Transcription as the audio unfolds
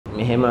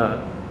මෙහෙම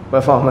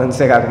performance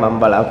එකක් මම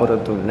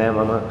බලාපොරොත්තු වෙන්නේ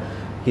නැහැ. මම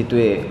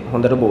හිතුවේ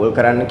හොඳට බෝල්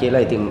කරන්න කියලා.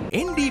 ඉතින්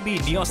NDB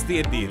නියොස්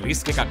තියදී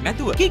රිස්ක් එකක්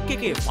නැතුව කික්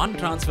එකේ ෆන්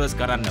ට්‍රාන්ස්ෆර්ස්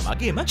කරන්න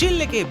වගේම චිල්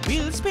එකේ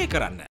බිල්ස් පේ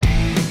කරන්න.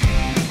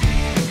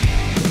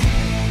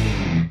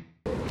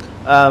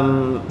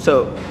 So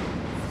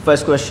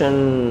first question,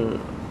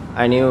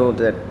 I knew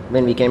that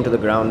when we came to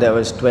the ground there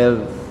was 12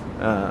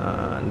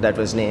 that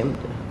was named,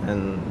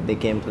 and they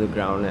came to the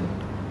ground and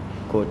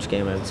coach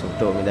came and so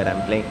told me that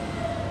I'm playing,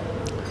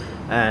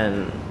 and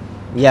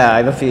yeah,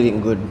 I was feeling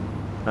good.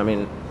 I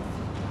mean,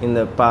 in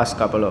the past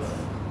couple of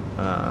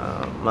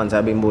months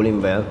I've been bowling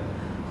well,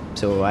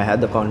 so I had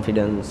the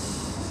confidence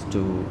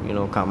to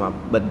come up,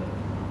 but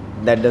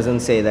that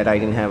doesn't say that I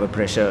didn't have a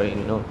pressure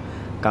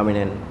coming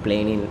and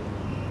playing in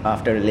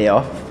after a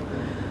layoff.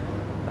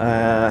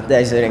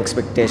 There is an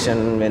expectation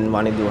when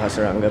Wanidhu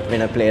Hasaranga,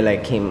 when a player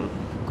like him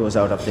goes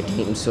out of the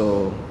team,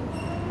 so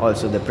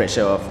also the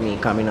pressure of me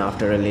coming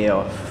after a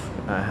layoff,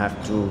 I have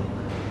to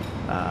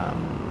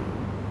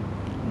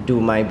do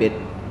my bit,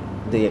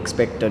 the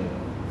expected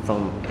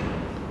from,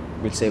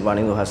 we'll say,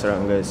 Wanidhu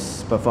Hasaranga's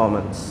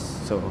performance.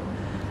 So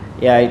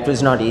yeah, it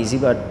was not easy,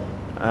 but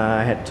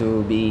I had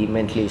to be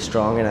mentally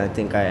strong, and I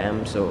think I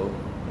am. So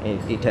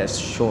it has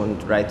shown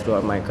right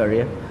throughout my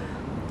career,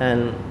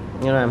 and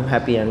I'm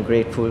happy and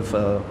grateful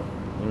for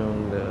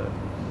the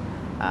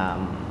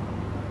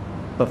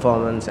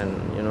performance and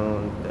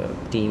the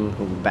team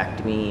who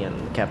backed me, and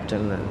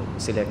captain and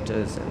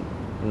selectors, and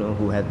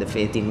who had the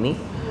faith in me.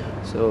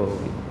 So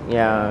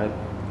yeah.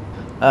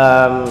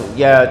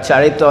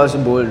 Charit also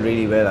bowled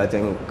really well. I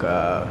think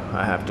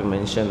I have to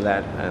mention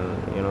that, and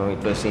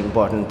it was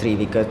important 3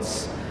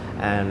 wickets,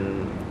 and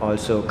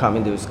also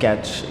Kamindhu's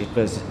catch. It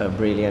was a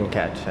brilliant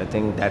catch. I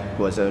think that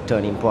was a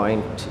turning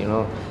point,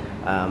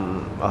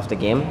 of the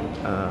game.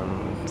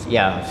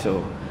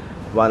 So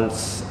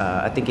once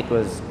I think it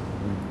was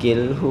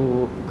Gill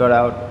who got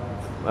out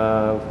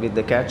with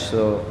the catch.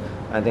 So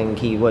I think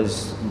he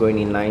was going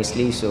in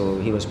nicely. So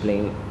he was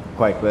playing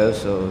quite well.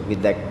 So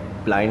with that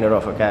blinder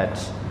of a catch,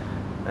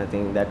 I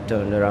think that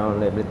turned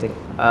around everything.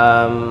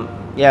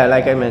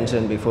 Like I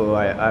mentioned before,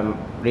 I'm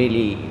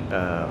really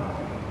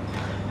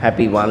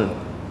happy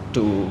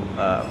to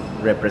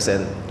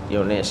represent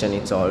your nation.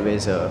 It's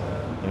always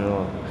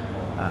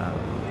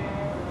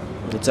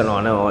it's an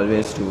honor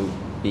always to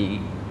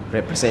be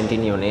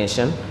representing your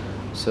nation.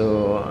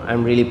 So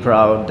I'm really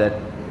proud that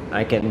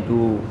I can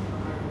do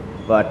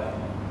what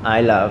I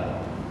love,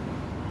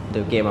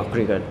 the game of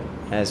cricket,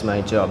 as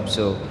my job.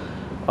 So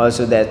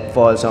also that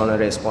falls on a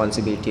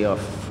responsibility of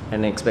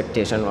an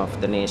expectation of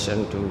the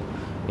nation to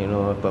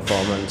a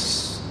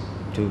performance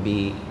to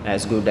be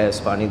as good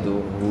as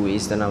Wanidhu, who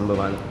is the number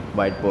 1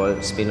 white ball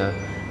spinner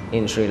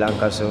in Sri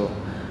Lanka. So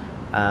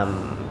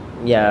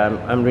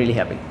I'm really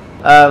happy.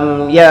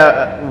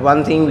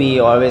 One thing we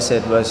always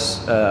said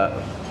was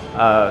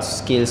our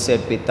skill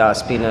set with our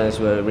spinners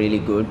were really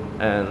good,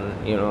 and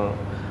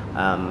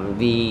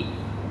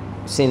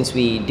since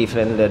we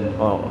defended,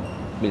 or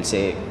we'll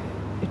say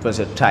it was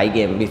a tie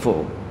game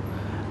before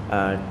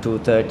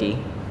 2:30,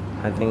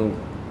 I think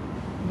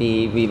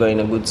we were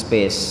in a good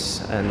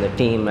space, and the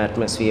team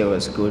atmosphere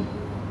was good,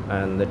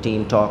 and the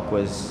team talk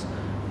was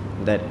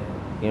that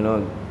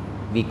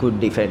we could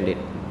defend it,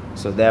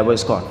 so there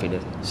was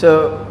confidence. So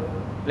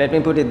let me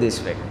put it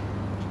this way,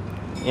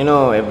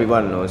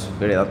 everyone knows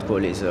Virat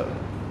Kohli is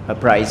a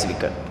prize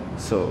wicket,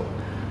 so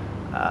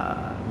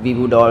we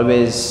would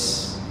always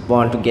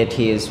want to get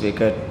his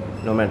wicket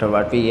no matter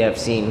what. We have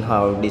seen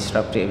how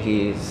disruptive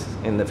he is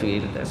in the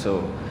field, so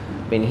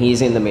when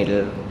he's in the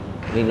middle,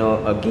 we know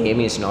a game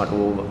is not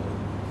over,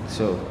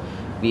 so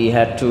we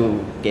had to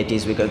get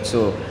his wicket.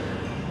 So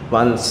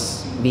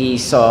once we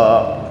saw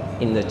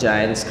in the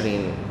giant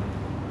screen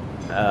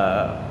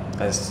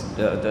as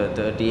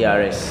the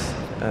DRS,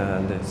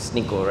 the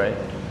Snicko, right?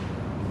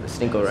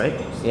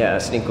 Yeah,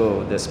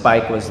 Snicko, the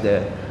spike was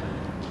there.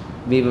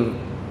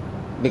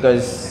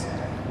 Because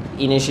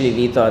initially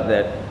we thought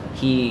that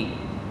he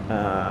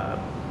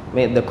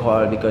made the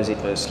call because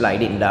it was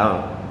sliding down,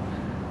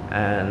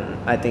 and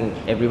I think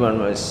everyone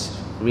was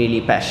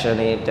really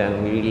passionate and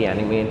really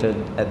animated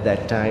at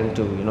that time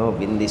to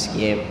win this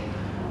game.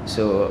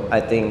 So I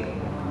think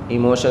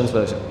emotions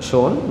were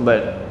shown,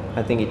 but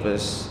I think it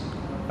was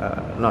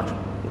not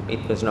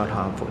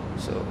harmful.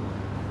 So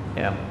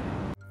yeah.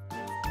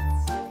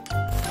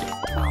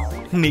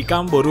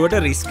 නිකම් බොරුවට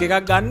risk එකක්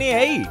ගන්නේ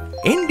ඇයි?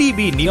 NDB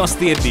නියොස්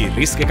තියදී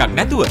risk එකක්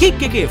නැතුව kick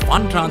එකේ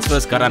fun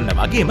ට්‍රාන්ස්ෆර්ස් කරන්න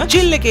වගේම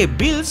චිල් එකේ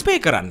බිල්ස් පේ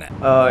කරන්න.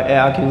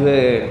 එයා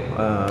කිව්වේ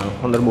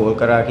හොඳ බෝල්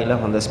කරා කියලා,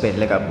 හොඳ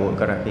ස්පෙල් එකක් බෝල්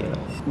කරා කියලා.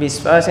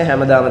 විශ්වාසය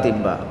හැමදාම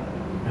තිබ්බා.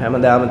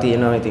 හැමදාම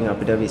තියෙනවා. ඉතින්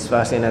අපිට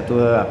විශ්වාසය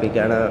නැතුව අපි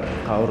ගැන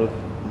කවුරුත්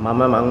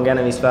මං ගැන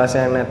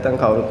විශ්වාසයක් නැත්තම්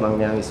කවුරුත් මං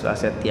ගැන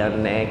විශ්වාසයක්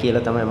තියන්නේ නැහැ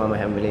කියලා තමයි මම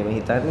හැම වෙලේම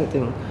හිතන්නේ.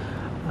 ඉතින්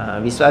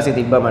විශ්වාසය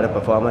තිබ්බා මට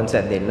performance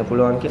එකක් දෙන්න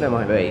පුළුවන් කියලා. මම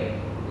හැබැයි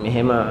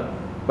මෙහෙම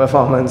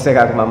performance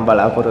එකක් මම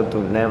බලාපොරොත්තු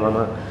වෙන්නේ නැහැ. මම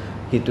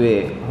හිතුවේ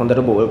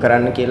හොඳට බෝල්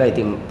කරන්න කියලා.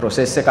 ඉතින්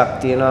process එකක්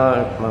තියෙනවා.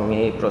 මම මේ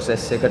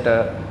process එකට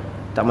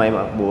තමයි මම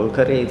බෝල්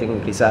කරේ. ඉතින්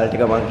රිසල්ට්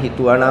එක මම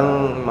හිතුවා නම්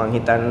මම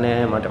හිතන්නේ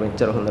මට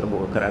මෙච්චර හොඳට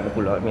බෝල් කරන්න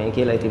පුළුවන් මේ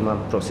කියලා. ඉතින් මම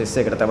ප්‍රොසෙස්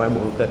එකට තමයි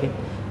බෝල් කරේ.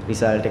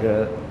 රිසල්ට් එක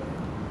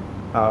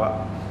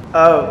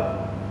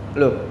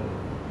look,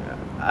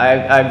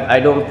 I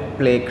don't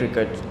play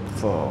cricket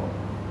for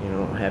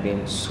having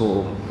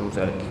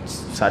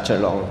such a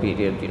long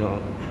period.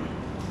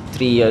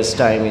 3 years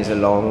time is a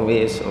long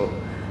way. So,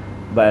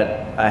 but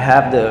I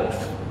have the,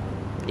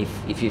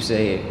 if you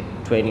say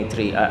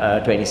 23,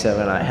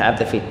 27, I have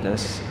the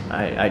fitness.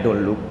 I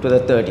don't look to the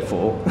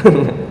 34.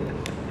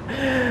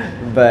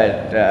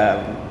 But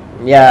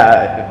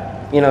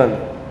yeah,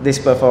 this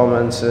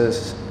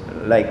performances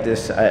like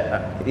this,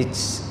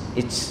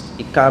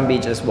 it can't be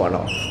just one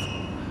off.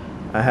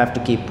 I have to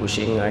keep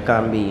pushing. I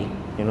can't be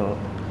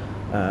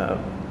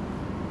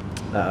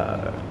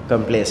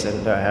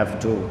complacent. I have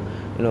to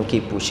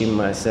keep pushing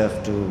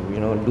myself to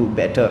do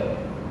better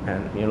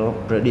and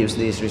produce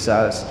these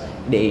results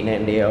day in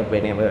and day out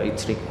whenever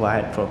it's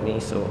required from me.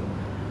 So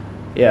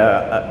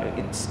yeah,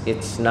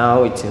 it's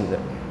now, it's in the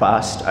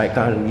past. I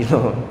can't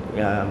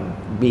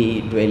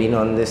be dwelling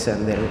on this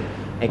and then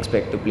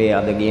expect to play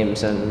other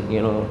games and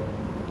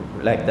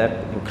like that.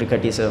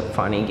 Cricket is a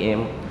funny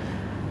game,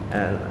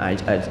 and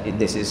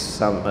this is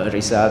some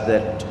result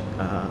that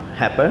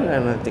happened,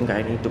 and I think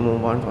I need to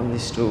move on from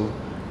this to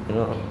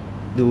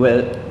do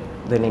well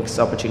the next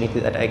opportunity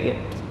that I get.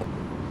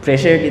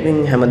 ප්‍රේෂර්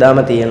ඉතින් හැමදාම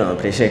තියෙනවා.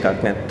 ප්‍රේෂර්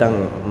එකක් නැත්තම්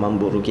මම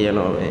බොරු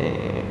කියනවා මේ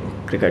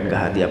cricket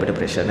ගහදී අපිට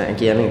ප්‍රේෂර් නැහැ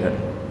කියන එක.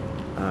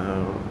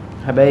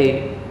 හැබැයි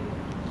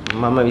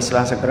මම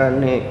විශ්වාස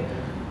කරන්නේ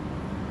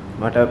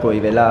මට කොයි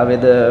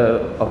වෙලාවෙද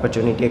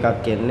opportunity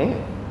එකක් එන්නේ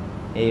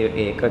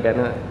ඒක ගැන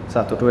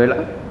සතුටු වෙලා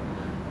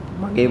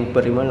මගේ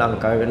උපරිම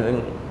ලංකාව වෙනුවෙන්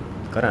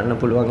කරන්න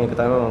පුළුවන් එක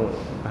තමයි මම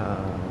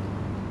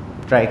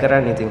try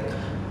කරන්නේ. ඉතින්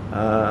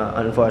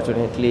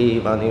unfortunately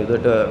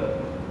වනියුදට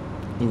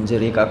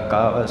injury එකක්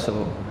ආවා. So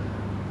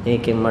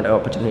ඒකෙන් මට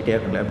opportunity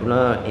එකක් ලැබුණා.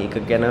 ඒක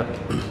ගැන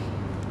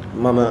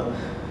මම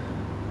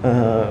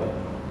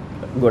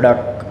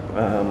ගොඩක්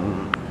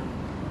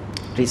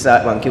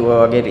result මං කිව්වා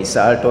වගේ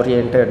result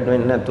oriented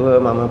වෙන්නේ නැතුව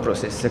මම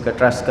process එක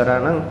trust කරා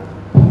නම්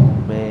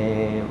මේ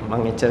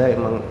මං එච්චරයි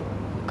මං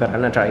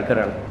කරන්න try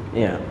කරන්න.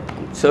 Yeah,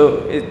 so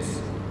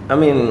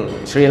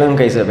Sri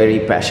Lanka is a very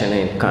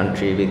passionate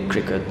country with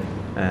cricket,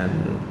 and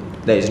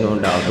there is no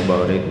doubt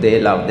about it. They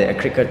love their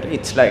cricket.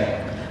 It's like,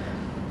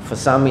 for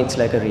some it's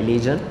like a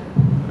religion.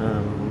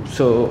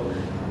 So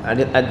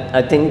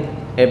I think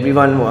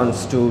everyone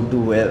wants to do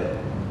well,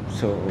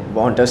 so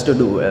want us to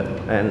do well,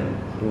 and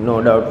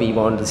no doubt we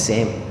want the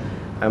same.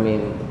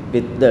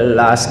 With the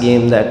last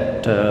game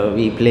that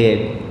we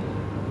played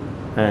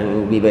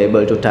and we were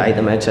able to tie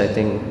the match, I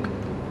think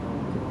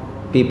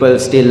people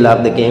still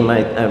love the game.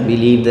 I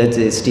believe that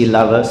they still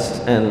love us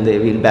and they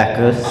will back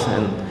us,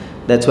 and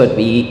that's what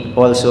we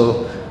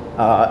also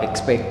are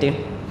expecting,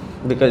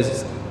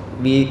 because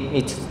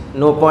it's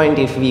no point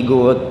if we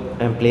go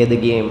and play the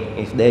game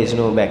if there is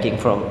no backing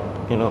from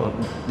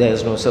there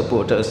is no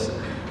supporters.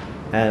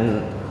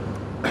 And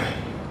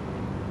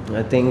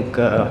I think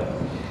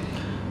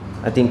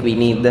we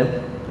need them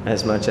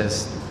as much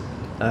as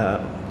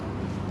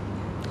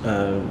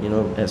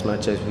as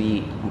much as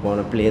we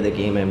want to play the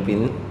game and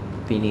win.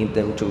 We need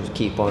them to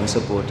keep on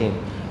supporting.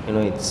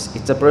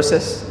 It's a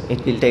process.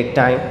 It will take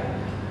time,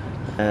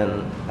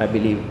 and I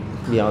believe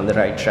we are on the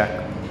right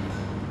track.